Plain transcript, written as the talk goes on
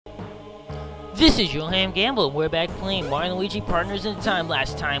This is Johan Gamble, and we're back playing Mario and Luigi Partners in Time.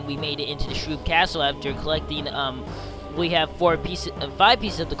 Last time we made it into the Shroom Castle after collecting, we have 5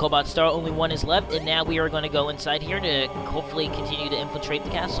 pieces of the Cobalt Star, only 1 is left, and now we are going to go inside here to hopefully continue to infiltrate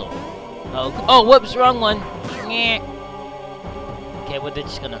the castle. Oh, whoops, wrong one. Okay, well, they're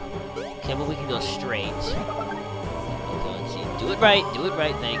just gonna, okay, well, we can go straight. Okay, let's see, do it right,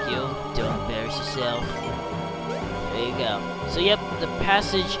 thank you. Don't embarrass yourself. There you go. So, yep, the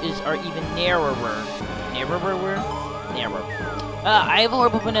passages are even narrower. Narrower? Narrow. I have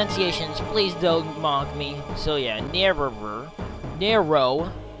horrible pronunciations. Please don't mock me. So, yeah, narrower.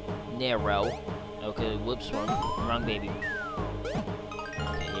 Narrow. Okay, whoops, wrong baby.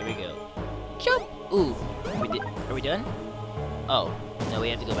 Okay, here we go. Jump! Ooh. Are we done? Oh, no, we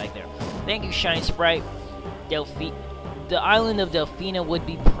have to go back there. Thank you, Shine Sprite. The island of Delphina would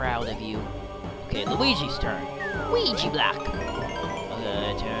be proud of you. Okay, Luigi's turn. Luigi block.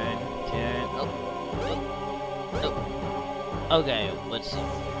 Okay, turn. Oh. Okay, let's see.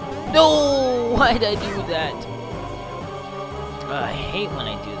 No! Why did I do that? I hate when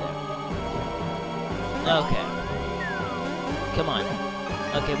I do that. Okay. Come on.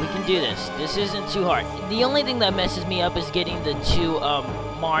 Okay, we can do this. This isn't too hard. The only thing that messes me up is getting the 2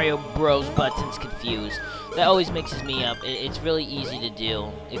 Mario Bros buttons confused. That always mixes me up. It's really easy to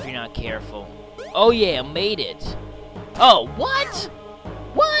do if you're not careful. Oh yeah, made it. Oh, what?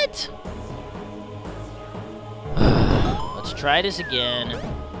 What? Let's try this again.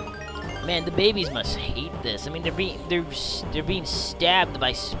 Man, the babies must hate this. I mean, they're being stabbed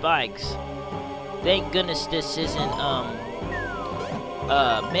by spikes. Thank goodness this isn't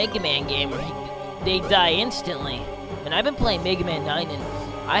Mega Man game where they die instantly. And I've been playing Mega Man 9, and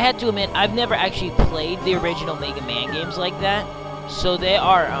I had to admit I've never actually played the original Mega Man games like that. So they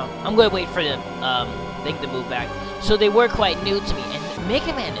are, I'm going to wait for the thing to move back. So they were quite new to me, and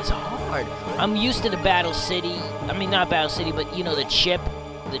Mega Man is hard. I'm used to the Battle City, I mean not Battle City, but you know the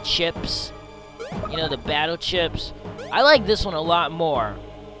chips, you know, the battle chips. I like this one a lot more.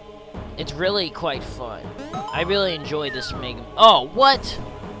 It's really quite fun. I really enjoy this Mega Man. Oh, what?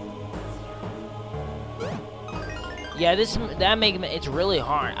 Yeah, that Mega Man, it's really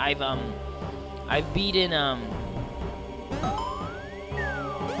hard. I've beaten,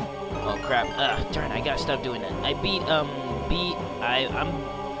 oh crap! Darn! I gotta stop doing that. I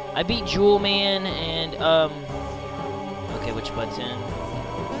beat Jewel Man and okay, which button?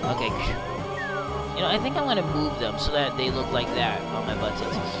 Okay. You know, I think I'm gonna move them so that they look like that on my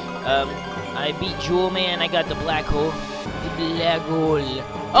buttons. I beat Jewel Man. I got the black hole. The black hole.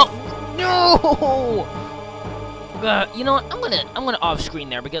 Oh no! You know what? I'm gonna off screen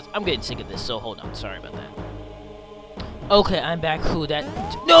there because I'm getting sick of this. So hold on. Sorry about that. Okay, I'm back. Who that?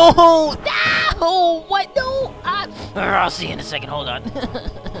 No! No! What? No! I'll see you in a second. Hold on.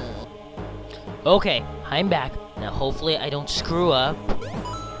 Okay, I'm back. Now, hopefully, I don't screw up.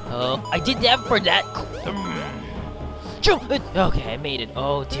 Oh, I did that for that. Okay, I made it.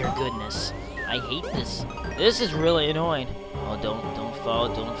 Oh, dear goodness. I hate this. This is really annoying. Oh, don't fall.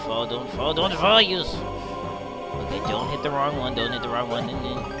 Use. Okay, don't hit the wrong one.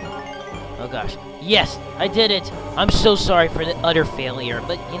 Oh gosh. Yes, I did it. I'm so sorry for the utter failure,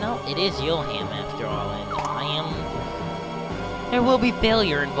 but you know, it is Johan after all, and there will be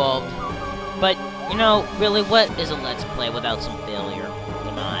failure involved. But, you know, really, what is a Let's Play without some failure?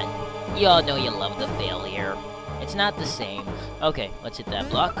 Come on. You all know you love the failure. It's not the same. Okay, let's hit that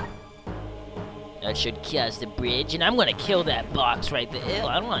block. That should cause the bridge, and I'm gonna kill that box right there. Ew,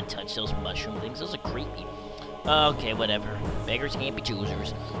 I don't want to touch those mushroom things. Those are creepy. Okay, whatever. Beggars can't be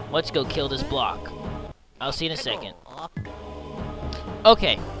choosers. Let's go kill this block. I'll see you in a second.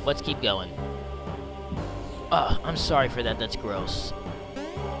 Okay, let's keep going. I'm sorry for that. That's gross.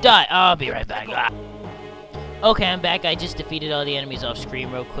 Die! I'll be right back. Okay, I'm back. I just defeated all the enemies off screen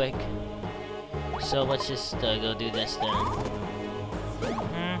real quick. So let's just go do this then.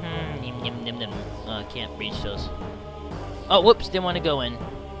 I can't reach those. Oh, whoops! Didn't want to go in.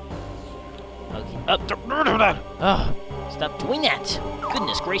 Okay. Oh, stop doing that!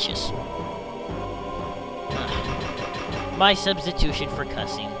 Goodness gracious. My substitution for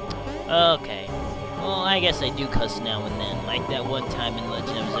cussing. Okay. Well, I guess I do cuss now and then, like that one time in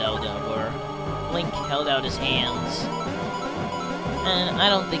Legend of Zelda where Link held out his hands. And I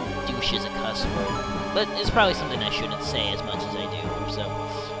don't think douche is a cuss word, but it's probably something I shouldn't say as much as I do, so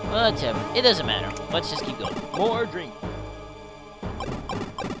whatever. It doesn't matter. Let's just keep going. More drink.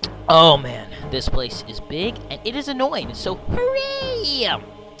 Oh man, this place is big and it is annoying, so hooray!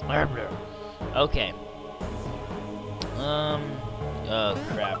 Okay. Oh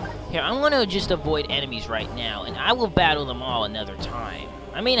crap. Here, I'm gonna just avoid enemies right now, and I will battle them all another time.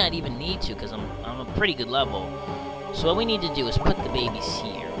 I may not even need to, because I'm a pretty good level. So what we need to do is put the babies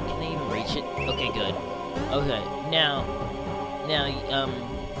here. Can they even reach it? Okay, good. Okay, now,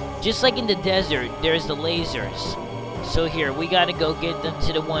 just like in the desert, there's the lasers. So here, we gotta go get them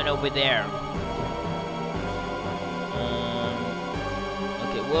to the one over there.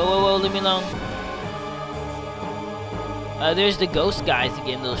 Okay, whoa, leave me alone. There's the ghost guys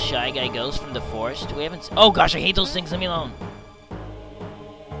again, those shy guy ghosts from the forest. We haven't. Oh gosh, I hate those things. Leave me alone.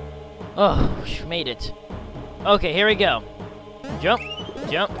 Oh, made it. Okay, here we go. Jump,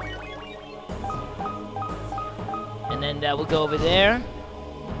 jump. And then that will go over there.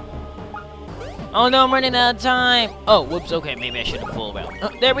 Oh no, I'm running out of time. Oh, whoops. Okay, maybe I shouldn't fool around. Oh,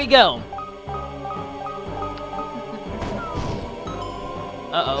 there we go.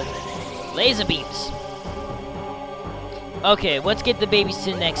 Uh-oh. Laser beams. Okay, let's get the babies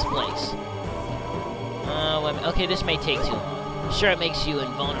to the next place. Okay, this may take too long. Sure, it makes you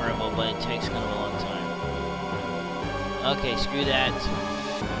invulnerable, but it takes kind of a long time. Okay, screw that.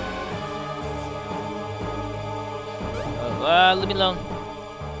 Oh, leave me alone.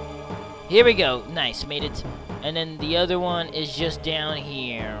 Here we go. Nice, made it. And then the other one is just down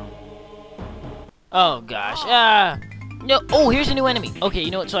here. Oh, gosh. No. Oh, here's a new enemy. Okay,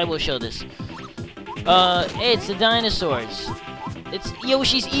 you know what? So I will show this. Hey, it's the dinosaurs. It's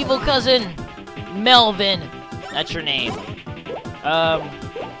Yoshi's evil cousin, Melvin. That's her name.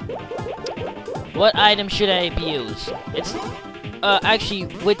 What item should I abuse? It's, actually,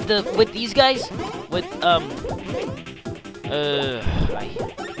 with these guys,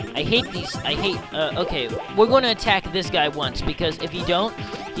 I hate these. Okay, we're going to attack this guy once, because if you don't,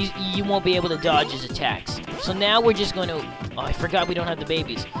 you won't be able to dodge his attacks. So now we're just going to, oh, I forgot we don't have the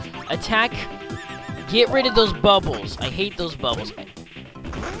babies. Attack. Get rid of those bubbles. I hate those bubbles.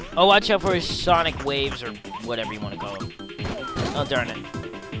 Oh, watch out for his sonic waves, or whatever you want to call them. Oh, darn it.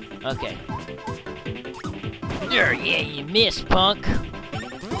 Okay. Yeah, you missed, punk.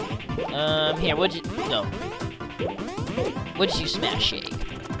 Here, what'd you... No. What did you smash, shake?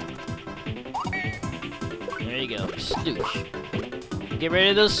 There you go. Stoosh. Get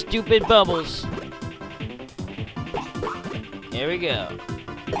rid of those stupid bubbles. Here we go.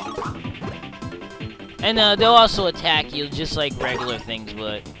 And they'll also attack you just like regular things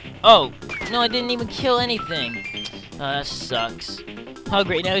would. Oh! No, I didn't even kill anything. Oh, that sucks. Oh,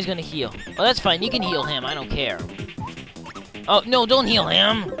 great. Now he's gonna heal. Oh, that's fine. You can heal him. I don't care. Oh, no, don't heal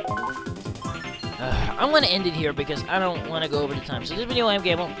him! I'm gonna end it here because I don't want to go over the time. So this video, I'm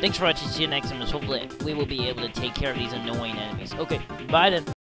Gable. Thanks for watching. See you next time. Hopefully we will be able to take care of these annoying enemies. Okay, bye then.